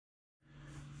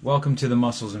Welcome to the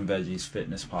Muscles and Veggies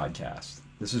Fitness Podcast.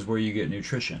 This is where you get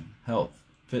nutrition, health,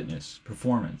 fitness,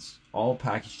 performance, all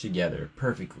packaged together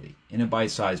perfectly in a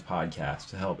bite-sized podcast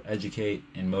to help educate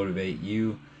and motivate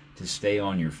you to stay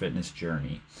on your fitness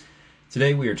journey.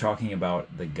 Today we are talking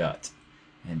about the gut,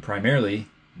 and primarily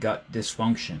gut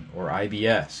dysfunction or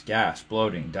IBS, gas,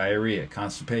 bloating, diarrhea,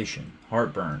 constipation,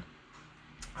 heartburn.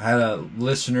 I had a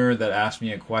listener that asked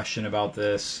me a question about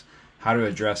this, how to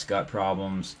address gut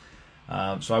problems.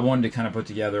 So I wanted to kind of put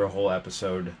together a whole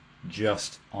episode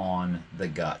just on the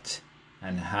gut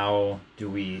and how do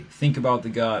we think about the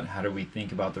gut, how do we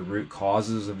think about the root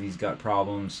causes of these gut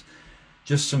problems.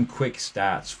 Just some quick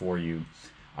stats for you.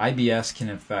 IBS can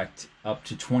affect up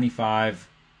to 25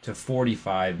 to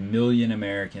 45 million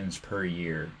Americans per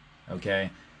year.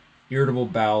 Okay, irritable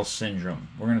bowel syndrome.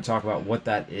 We're going to talk about what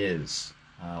that is.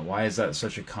 Why is that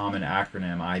such a common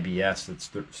acronym, IBS, that's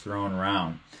thrown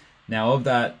around? Now, of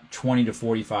that 20 to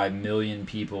 45 million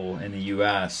people in the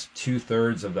U.S.,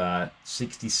 2/3 of that,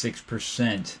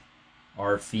 66%,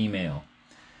 are female.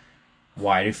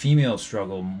 Why do females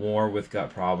struggle more with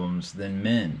gut problems than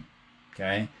men?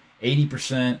 Okay,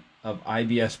 80% of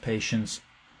IBS patients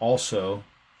also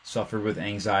suffer with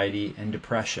anxiety and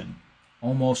depression.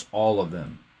 Almost all of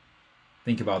them.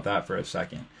 Think about that for a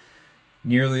second.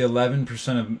 Nearly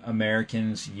 11% of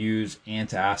Americans use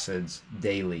antacids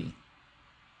daily.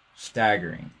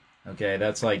 Staggering. Okay,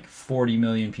 that's like 40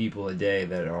 million people a day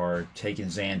that are taking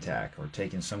Zantac or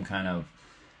taking some kind of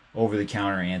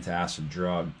over-the-counter antacid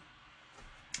drug.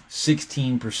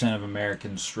 16% of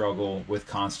Americans struggle with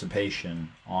constipation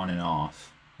on and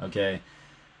off. Okay,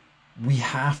 we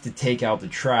have to take out the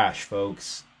trash,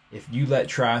 folks. If you let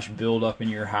trash build up in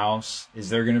your house,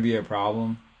 is there going to be a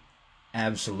problem?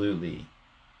 Absolutely.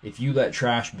 If you let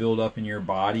trash build up in your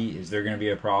body, is there going to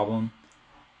be a problem?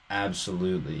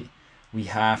 Absolutely. We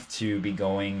have to be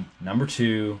going number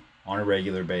 2 on a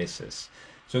regular basis.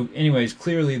 So anyways,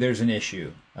 clearly there's an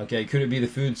issue. Okay, could it be the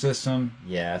food system?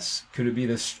 Yes. Could it be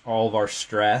all of our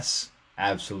stress?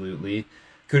 Absolutely.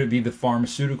 Could it be the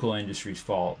pharmaceutical industry's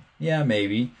fault? Yeah,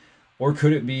 maybe. Or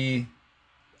could it be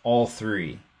all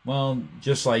three? Well,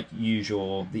 just like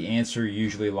usual, the answer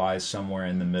usually lies somewhere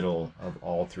in the middle of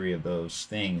all three of those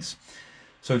things.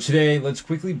 So today, let's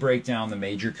quickly break down the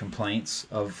major complaints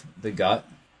of the gut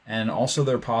and also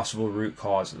their possible root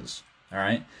causes. All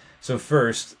right. So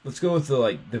first, let's go with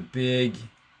the big,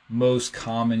 most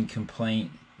common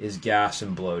complaint is gas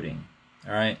and bloating.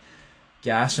 All right.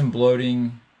 Gas and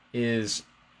bloating is,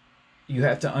 you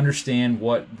have to understand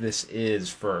what this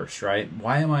is first, right?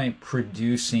 Why am I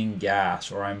producing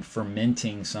gas, or I'm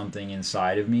fermenting something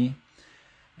inside of me,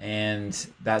 and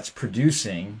that's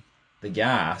producing the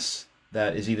gas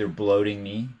that is either bloating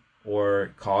me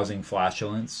or causing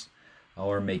flatulence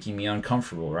or making me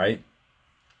uncomfortable, right?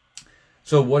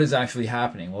 So what is actually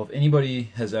happening? Well, if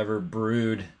anybody has ever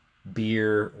brewed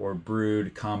beer or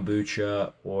brewed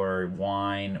kombucha or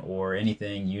wine or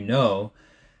anything, you know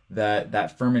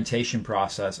that fermentation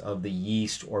process of the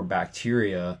yeast or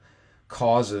bacteria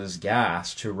causes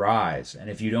gas to rise. And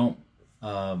if you don't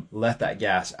let that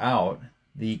gas out,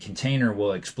 the container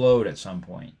will explode at some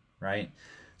point, right?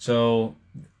 So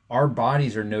our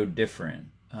bodies are no different.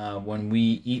 When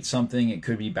we eat something, it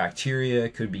could be bacteria,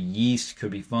 it could be yeast,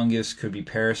 could be fungus, could be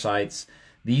parasites.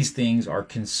 These things are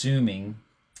consuming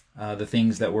the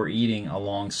things that we're eating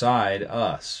alongside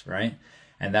us, right?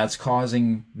 And that's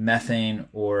causing methane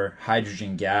or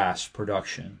hydrogen gas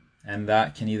production. And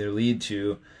that can either lead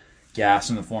to gas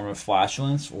in the form of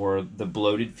flatulence or the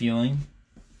bloated feeling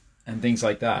and things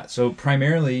like that. So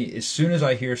primarily, as soon as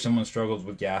I hear someone struggles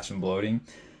with gas and bloating,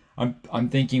 I'm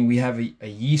thinking we have a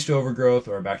yeast overgrowth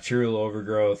or a bacterial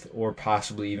overgrowth or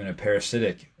possibly even a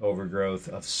parasitic overgrowth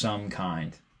of some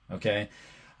kind. Okay.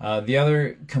 The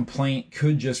other complaint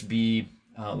could just be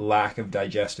lack of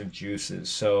digestive juices.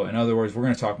 So in other words, we're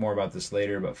going to talk more about this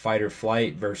later, but fight or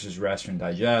flight versus rest and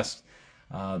digest.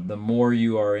 The more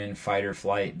you are in fight or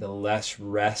flight, the less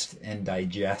rest and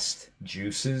digest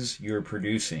juices you're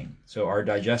producing. So our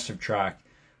digestive tract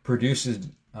produces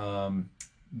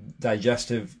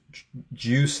digestive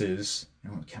juices.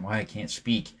 Why I can't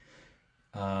speak.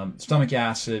 Stomach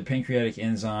acid, pancreatic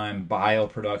enzyme, bile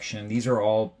production. These are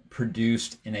all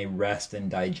produced in a rest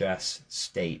and digest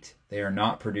state. They are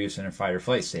not produced in a fight or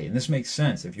flight state. And this makes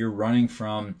sense. If you're running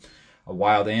from a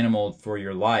wild animal for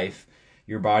your life,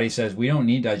 your body says, we don't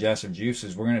need digestive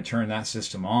juices. We're going to turn that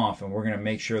system off, and we're going to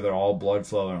make sure that all blood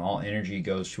flow and all energy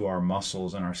goes to our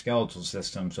muscles and our skeletal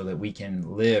system so that we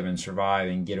can live and survive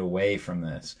and get away from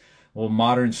this. Well,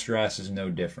 modern stress is no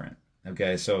different.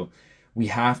 Okay, so we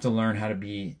have to learn how to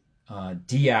be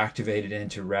deactivate it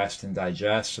into rest and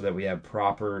digest so that we have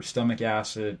proper stomach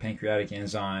acid, pancreatic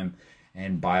enzyme,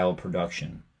 and bile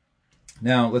production.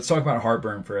 Now, let's talk about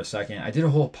heartburn for a second. I did a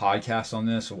whole podcast on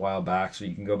this a while back, so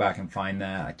you can go back and find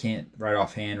that. I can't right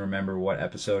offhand remember what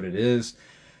episode it is,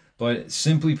 but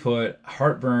simply put,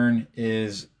 heartburn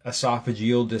is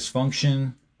esophageal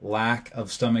dysfunction, lack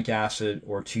of stomach acid,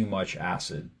 or too much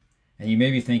acid. And you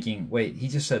may be thinking, wait, he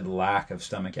just said lack of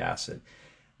stomach acid.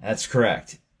 That's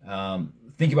correct.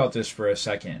 Think about this for a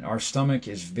second. Our stomach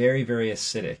is very, very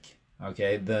acidic.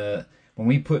 Okay, when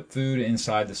we put food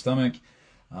inside the stomach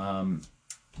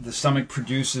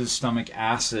produces stomach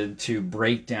acid to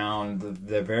break down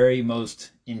the very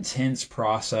most intense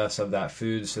process of that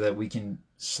food so that we can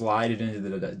slide it into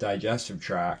the digestive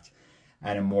tract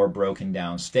at a more broken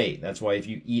down state. That's why if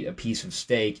you eat a piece of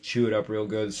steak, chew it up real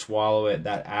good, swallow it,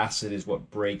 that acid is what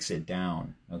breaks it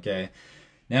down. Okay.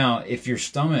 Now, if your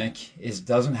stomach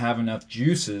doesn't have enough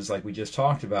juices, like we just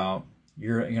talked about,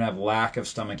 you're going to have lack of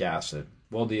stomach acid.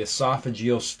 Well, the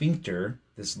esophageal sphincter,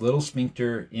 this little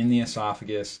sphincter in the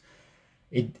esophagus,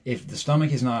 if the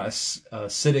stomach is not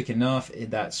acidic enough,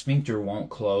 that sphincter won't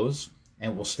close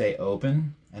and will stay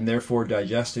open, and therefore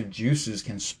digestive juices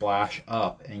can splash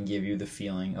up and give you the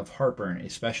feeling of heartburn,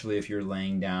 especially if you're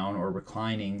laying down or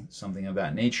reclining, something of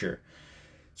that nature.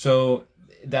 So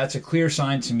that's a clear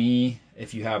sign to me.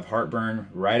 If you have heartburn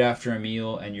right after a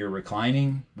meal and you're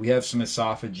reclining, we have some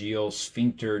esophageal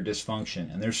sphincter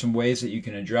dysfunction. And there's some ways that you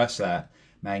can address that.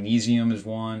 Magnesium is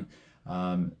one.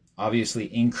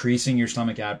 Obviously, increasing your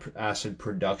stomach acid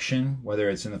production, whether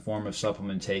it's in the form of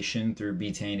supplementation through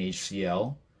betaine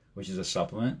HCl, which is a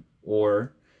supplement,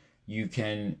 or you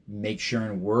can make sure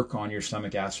and work on your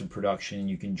stomach acid production.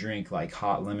 You can drink like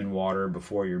hot lemon water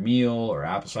before your meal or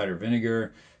apple cider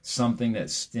vinegar, something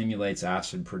that stimulates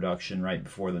acid production right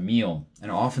before the meal. And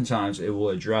oftentimes it will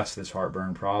address this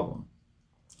heartburn problem.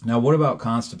 Now, what about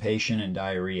constipation and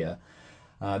diarrhea?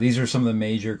 These are some of the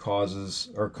major causes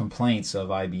or complaints of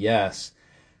IBS.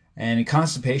 And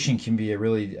constipation can be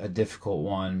a difficult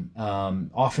one.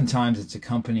 Oftentimes it's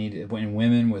accompanied in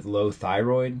women with low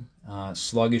thyroid,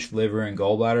 sluggish liver and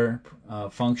gallbladder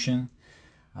function,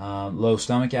 low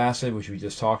stomach acid, which we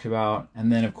just talked about.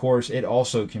 And then, of course, it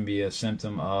also can be a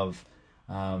symptom of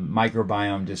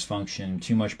microbiome dysfunction,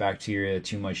 too much bacteria,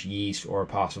 too much yeast, or a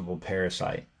possible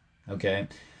parasite. Okay.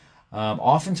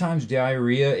 Oftentimes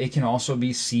diarrhea, it can also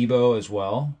be SIBO as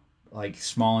well, like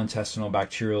small intestinal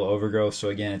bacterial overgrowth. So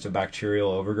again, it's a bacterial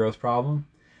overgrowth problem.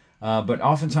 But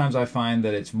oftentimes I find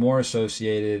that it's more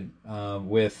associated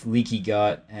with leaky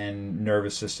gut and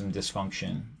nervous system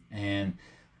dysfunction. And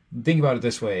think about it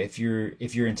this way: if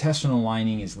your intestinal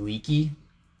lining is leaky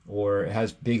or it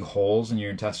has big holes in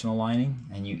your intestinal lining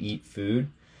and you eat food,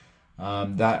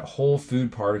 that whole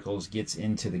food particles gets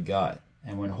into the gut.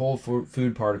 And when whole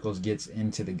food particles gets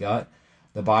into the gut,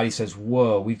 the body says,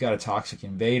 whoa, we've got a toxic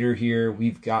invader here.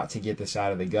 We've got to get this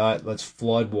out of the gut. Let's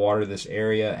flood water this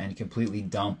area and completely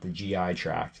dump the GI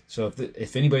tract. So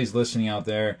if anybody's listening out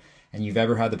there and you've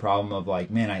ever had the problem of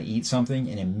like, man, I eat something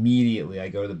and immediately I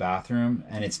go to the bathroom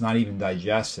and it's not even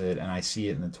digested and I see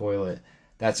it in the toilet,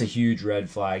 that's a huge red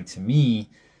flag to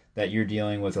me that you're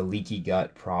dealing with a leaky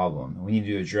gut problem. We need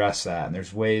to address that. And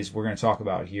there's ways we're going to talk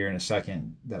about here in a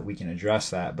second that we can address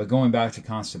that. But going back to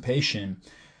constipation,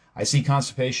 I see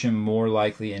constipation more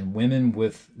likely in women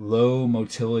with low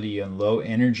motility and low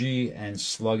energy and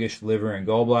sluggish liver and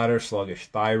gallbladder, sluggish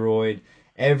thyroid.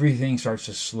 Everything starts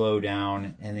to slow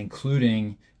down, and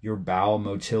including your bowel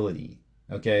motility.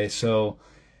 Okay, so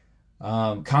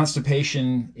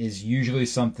constipation is usually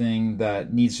something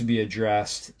that needs to be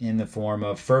addressed in the form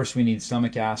of, first, we need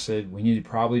stomach acid. We need to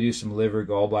probably do some liver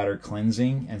gallbladder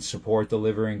cleansing and support the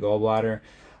liver and gallbladder,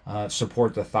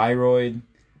 support the thyroid.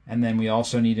 And then we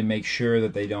also need to make sure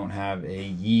that they don't have a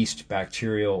yeast,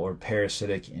 bacterial, or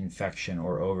parasitic infection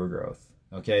or overgrowth.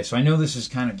 Okay, so I know this is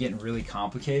kind of getting really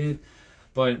complicated,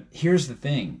 but here's the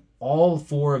thing. All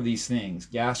four of these things,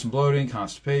 gas and bloating,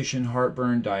 constipation,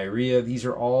 heartburn, diarrhea, these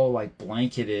are all like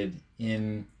blanketed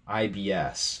in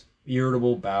IBS,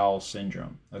 irritable bowel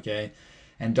syndrome, okay?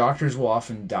 And doctors will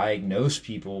often diagnose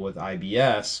people with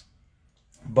IBS,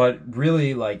 but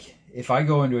really, like, if I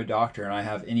go into a doctor and I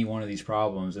have any one of these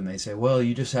problems and they say, well,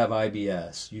 you just have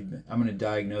IBS, I'm going to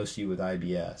diagnose you with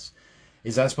IBS,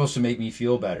 is that supposed to make me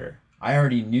feel better? I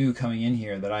already knew coming in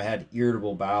here that I had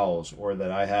irritable bowels or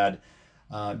that I had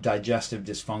digestive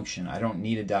dysfunction. I don't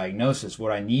need a diagnosis.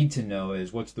 What I need to know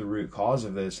is what's the root cause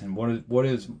of this, and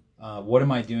what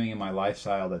am I doing in my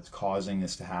lifestyle that's causing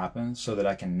this to happen, so that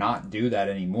I can not do that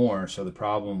anymore, so the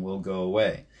problem will go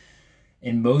away.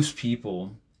 In most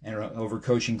people, and over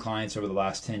coaching clients over the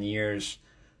last 10 years,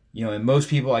 in most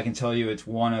people, I can tell you it's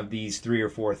one of these 3 or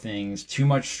 4 things: too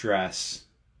much stress,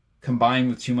 combined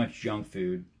with too much junk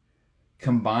food,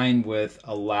 combined with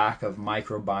a lack of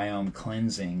microbiome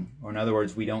cleansing, or in other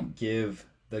words, we don't give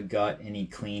the gut any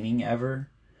cleaning ever,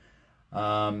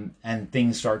 and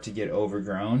things start to get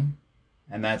overgrown,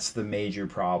 and that's the major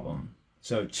problem.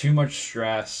 So too much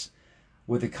stress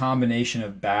with a combination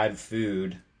of bad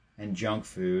food and junk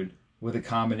food, with a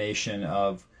combination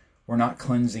of we're not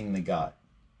cleansing the gut.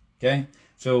 Okay,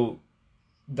 so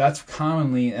that's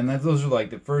commonly, and those are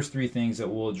like the first 3 things that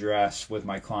we'll address with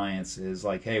my clients is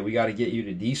like, hey, we got to get you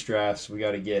to de-stress. We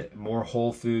got to get more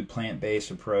whole food, plant-based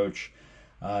approach.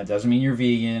 Doesn't mean you're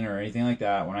vegan or anything like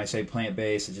that. When I say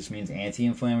plant-based, it just means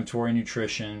anti-inflammatory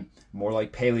nutrition, more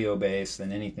like paleo-based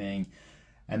than anything.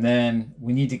 And then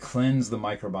we need to cleanse the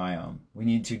microbiome. We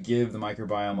need to give the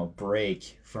microbiome a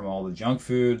break from all the junk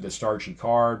food, the starchy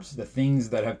carbs, the things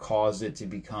that have caused it to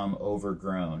become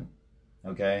overgrown.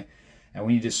 Okay? And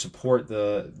we need to support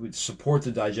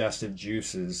the digestive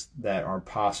juices that are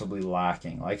possibly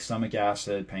lacking, like stomach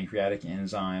acid, pancreatic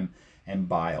enzyme, and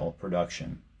bile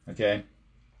production. Okay?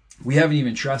 We haven't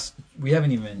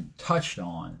even touched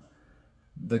on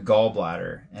the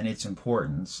gallbladder and its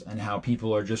importance, and how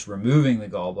people are just removing the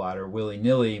gallbladder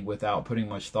willy-nilly without putting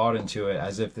much thought into it,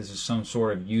 as if this is some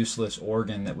sort of useless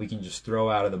organ that we can just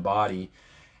throw out of the body,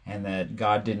 and that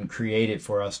God didn't create it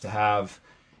for us to have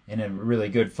in a really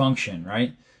good function,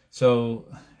 right? So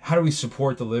how do we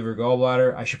support the liver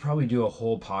gallbladder? I should probably do a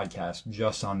whole podcast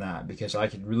just on that, because I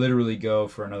could literally go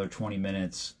for another 20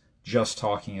 minutes just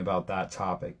talking about that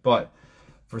topic. But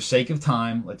for sake of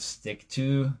time, let's stick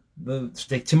to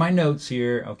my notes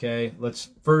here, okay?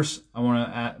 Before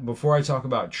I talk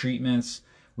about treatments,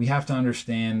 we have to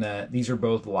understand that these are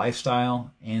both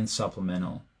lifestyle and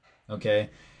supplemental, okay?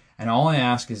 And all I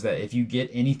ask is that if you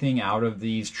get anything out of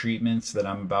these treatments that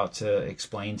I'm about to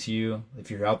explain to you,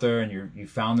 if you're out there and you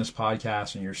found this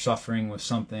podcast and you're suffering with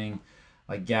something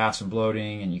like gas and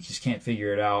bloating and you just can't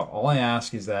figure it out, all I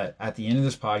ask is that at the end of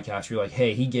this podcast, you're like,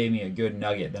 hey, he gave me a good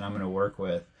nugget that I'm going to work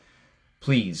with.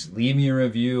 Please leave me a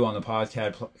review on the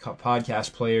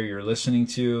podcast player you're listening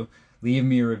to. Leave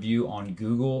me a review on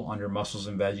Google under Muscles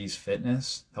and Veggies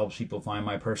Fitness. Helps people find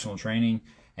my personal training.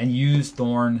 And use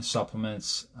Thorne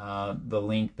Supplements, the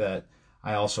link that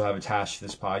I also have attached to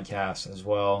this podcast as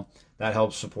well. That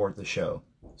helps support the show.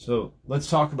 So let's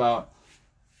talk about,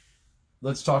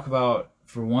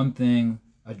 for one thing,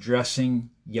 addressing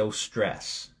your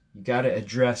stress. You got to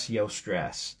address your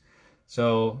stress.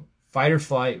 So fight or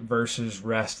flight versus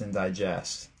rest and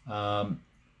digest.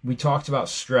 We talked about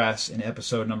stress in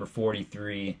episode number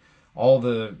 43, all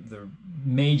the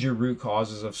major root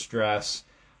causes of stress,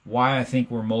 why I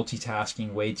think we're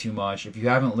multitasking way too much. If you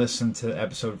haven't listened to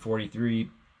episode 43,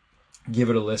 give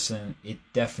it a listen. It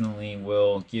definitely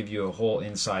will give you a whole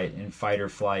insight in fight or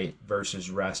flight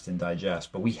versus rest and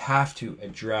digest. But we have to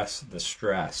address the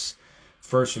stress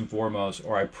first and foremost,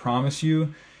 or I promise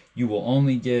you, you will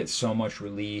only get so much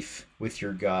relief with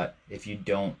your gut if you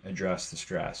don't address the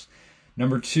stress.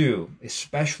 Number 2,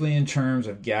 especially in terms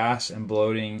of gas and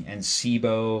bloating and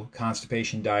SIBO,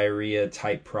 constipation, diarrhea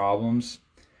type problems,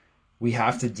 we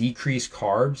have to decrease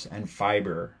carbs and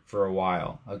fiber for a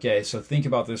while. Okay, so think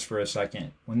about this for a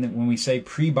second. When we say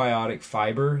prebiotic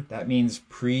fiber, that means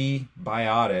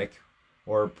prebiotic,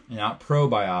 or not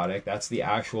probiotic, that's the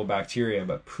actual bacteria,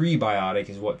 but prebiotic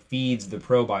is what feeds the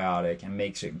probiotic and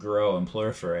makes it grow and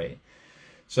proliferate.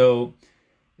 So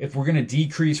if we're going to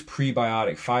decrease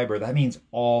prebiotic fiber, that means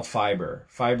all fiber.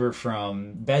 Fiber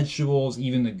from vegetables,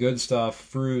 even the good stuff,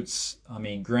 fruits,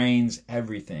 grains,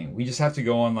 everything. We just have to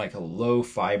go on like a low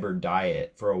fiber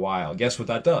diet for a while. Guess what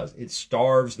that does? It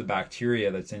starves the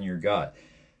bacteria that's in your gut.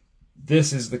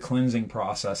 This is the cleansing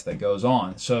process that goes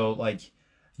on. So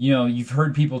you've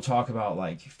heard people talk about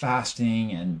like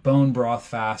fasting and bone broth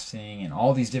fasting and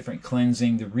all these different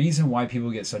cleansing. The reason why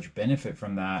people get such benefit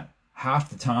from that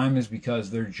half the time is because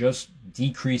they're just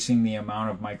decreasing the amount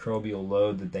of microbial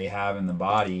load that they have in the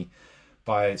body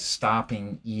by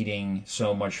stopping eating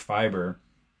so much fiber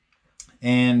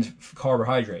and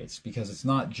carbohydrates, because it's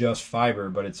not just fiber,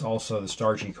 but it's also the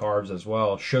starchy carbs as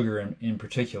well, sugar in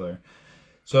particular.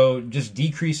 So just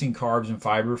decreasing carbs and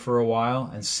fiber for a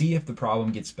while and see if the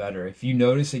problem gets better. If you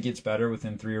notice it gets better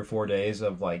within 3 or 4 days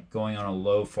of like going on a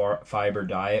low fiber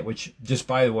diet, which just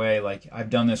by the way, like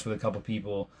I've done this with a couple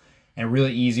people, and a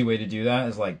really easy way to do that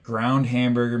is like ground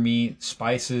hamburger meat,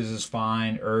 spices is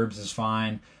fine, herbs is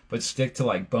fine, but stick to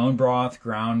like bone broth,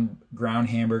 ground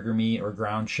hamburger meat or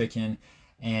ground chicken,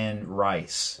 and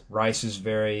rice. Rice is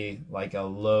very like a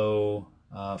low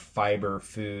fiber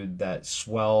food that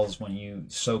swells when you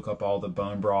soak up all the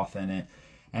bone broth in it.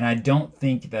 And I don't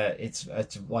think that it's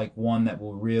like one that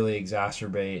will really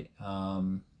exacerbate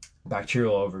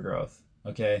bacterial overgrowth.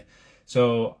 Okay,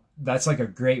 so that's like a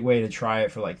great way to try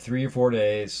it for like 3 or 4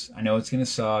 days. I know it's gonna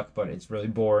suck, but it's really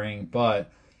boring.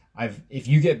 But if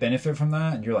you get benefit from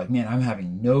that, and you're like, man, I'm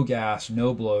having no gas,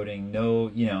 no bloating,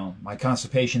 no, my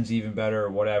constipation's even better or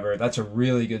whatever. That's a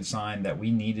really good sign that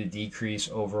we need to decrease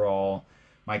overall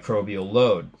microbial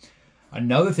load.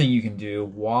 Another thing you can do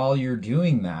while you're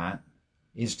doing that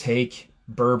is take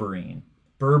berberine.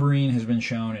 Berberine has been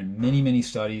shown in many, many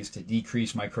studies to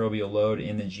decrease microbial load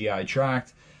in the GI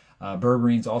tract.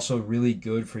 Berberine is also really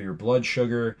good for your blood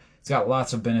sugar. It's got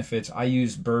lots of benefits. I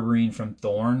use berberine from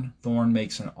Thorne. Thorne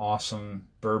makes an awesome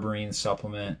berberine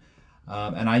supplement.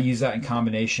 And I use that in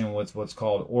combination with what's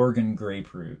called Oregon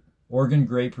grapefruit. Oregon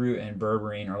grapefruit and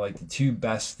berberine are like the two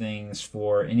best things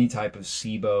for any type of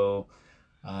SIBO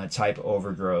type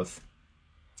overgrowth.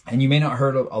 And you may not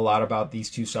heard a lot about these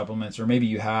two supplements, or maybe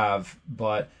you have,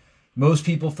 but most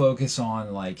people focus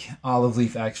on like olive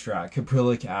leaf extract,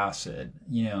 caprylic acid,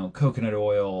 coconut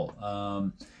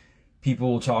oil.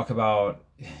 People will talk about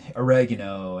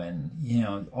oregano and,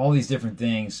 all these different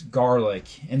things, garlic,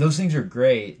 and those things are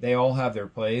great. They all have their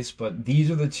place, but these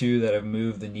are the two that have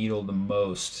moved the needle the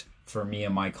most for me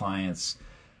and my clients: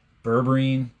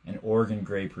 berberine and Oregon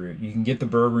grapefruit. You can get the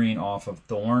berberine off of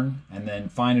Thorne, and then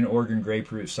find an Oregon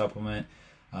grapefruit supplement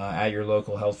at your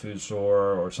local health food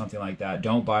store or something like that.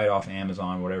 Don't buy it off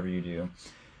Amazon, whatever you do.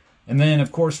 And then,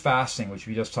 of course, fasting, which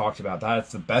we just talked about.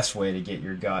 That's the best way to get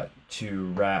your gut to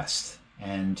rest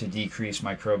and to decrease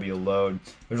microbial load.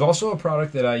 There's also a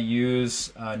product that I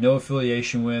use, no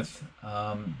affiliation with,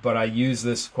 but I use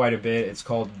this quite a bit. It's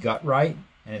called Gut Right,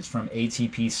 and it's from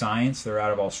ATP Science. They're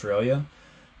out of Australia.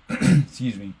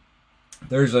 Excuse me.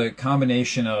 There's a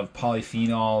combination of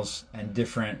polyphenols and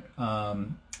different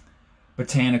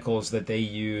botanicals that they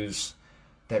use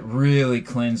that really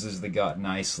cleanses the gut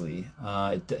nicely.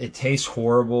 It tastes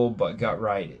horrible, but Gut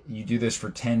Right, you do this for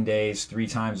 10 days, 3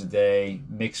 times a day,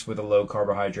 mixed with a low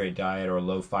carbohydrate diet or a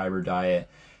low fiber diet,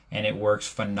 and it works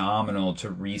phenomenal to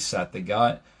reset the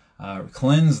gut,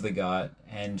 cleanse the gut,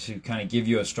 and to kind of give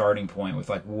you a starting point with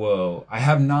like, whoa, I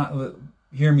have not,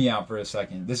 hear me out for a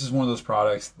second. This is one of those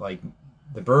products like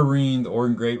the berberine, the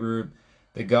Oregon grapefruit,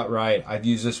 the Gut Right. I've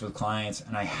used this with clients,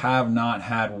 and I have not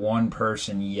had one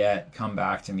person yet come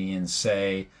back to me and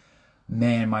say,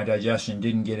 man, my digestion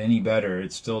didn't get any better.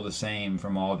 It's still the same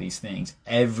from all these things.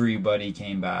 Everybody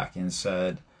came back and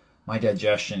said, my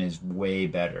digestion is way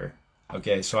better.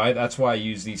 Okay, so that's why I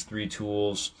use these 3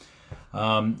 tools.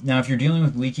 Now, if you're dealing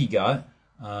with leaky gut,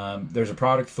 there's a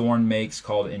product Thorne makes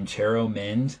called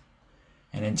Enteromend.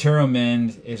 And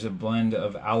Enteromend is a blend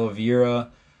of aloe vera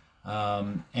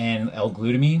and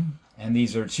L-glutamine, and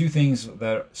these are 2 things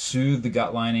that soothe the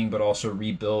gut lining but also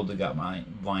rebuild the gut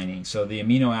lining. So the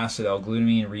amino acid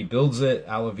L-glutamine rebuilds it,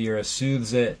 aloe vera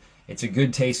soothes it. It's a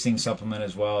good tasting supplement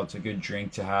as well. It's a good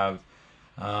drink to have,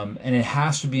 and it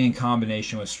has to be in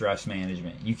combination with stress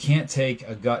management. You can't take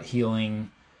a gut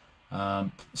healing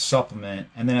supplement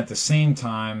and then at the same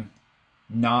time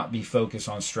not be focused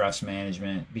on stress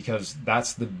management, because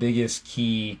that's the biggest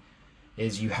key,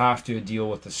 is you have to deal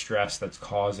with the stress that's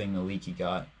causing the leaky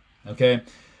gut. Okay,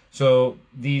 so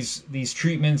these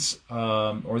treatments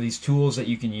or these tools that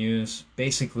you can use,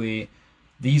 basically,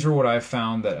 these are what I've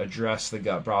found that address the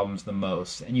gut problems the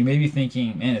most. And you may be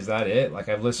thinking, man, is that it? Like,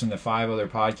 I've listened to 5 other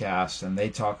podcasts and they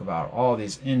talk about all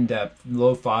these in-depth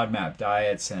low FODMAP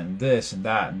diets and this and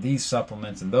that and these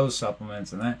supplements and those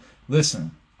supplements and that.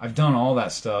 Listen, I've done all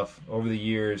that stuff over the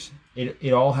years.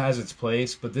 It all has its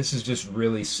place, but this is just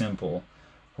really simple.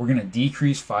 We're going to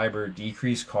decrease fiber,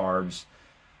 decrease carbs.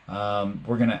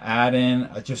 We're going to add in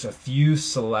just a few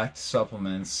select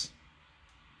supplements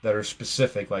that are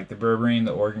specific, like the berberine,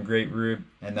 the Oregon grapefruit,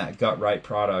 and that Gut Right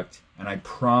product. And I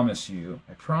promise you,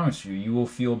 you will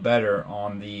feel better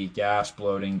on the gas,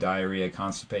 bloating, diarrhea,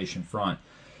 constipation front.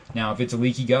 Now, if it's a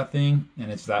leaky gut thing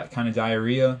and it's that kind of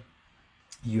diarrhea,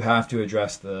 you have to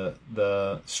address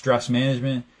the stress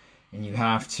management, and you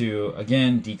have to,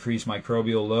 again, decrease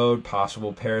microbial load,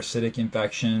 possible parasitic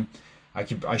infection.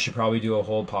 I should probably do a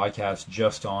whole podcast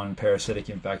just on parasitic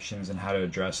infections and how to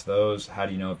address those. How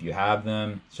do you know if you have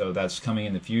them? So that's coming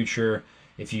in the future.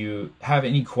 If you have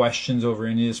any questions over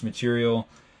any of this material,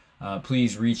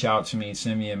 please reach out to me,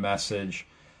 send me a message.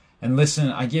 And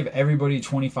listen, I give everybody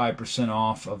 25%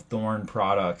 off of Thorne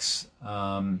products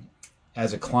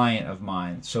as a client of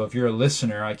mine. So if you're a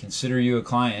listener, I consider you a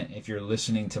client if you're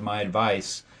listening to my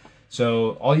advice.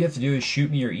 So all you have to do is shoot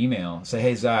me your email. Say,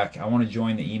 hey, Zach, I want to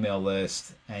join the email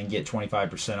list and get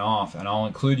 25% off. And I'll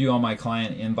include you on my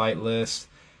client invite list.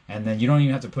 And then you don't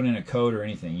even have to put in a code or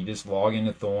anything. You just log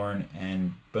into Thorn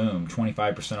and boom,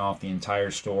 25% off the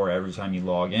entire store every time you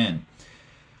log in.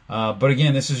 But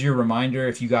again, this is your reminder.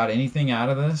 If you got anything out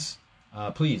of this,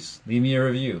 please leave me a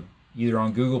review, either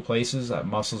on Google Places at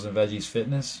Muscles and Veggies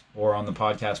Fitness or on the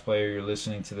podcast player you're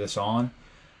listening to this on.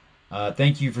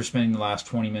 Thank you for spending the last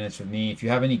 20 minutes with me. If you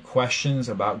have any questions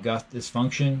about gut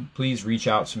dysfunction, please reach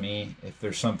out to me if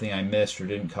there's something I missed or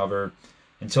didn't cover.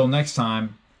 Until next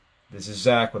time, this is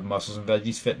Zach with Muscles and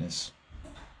Veggies Fitness.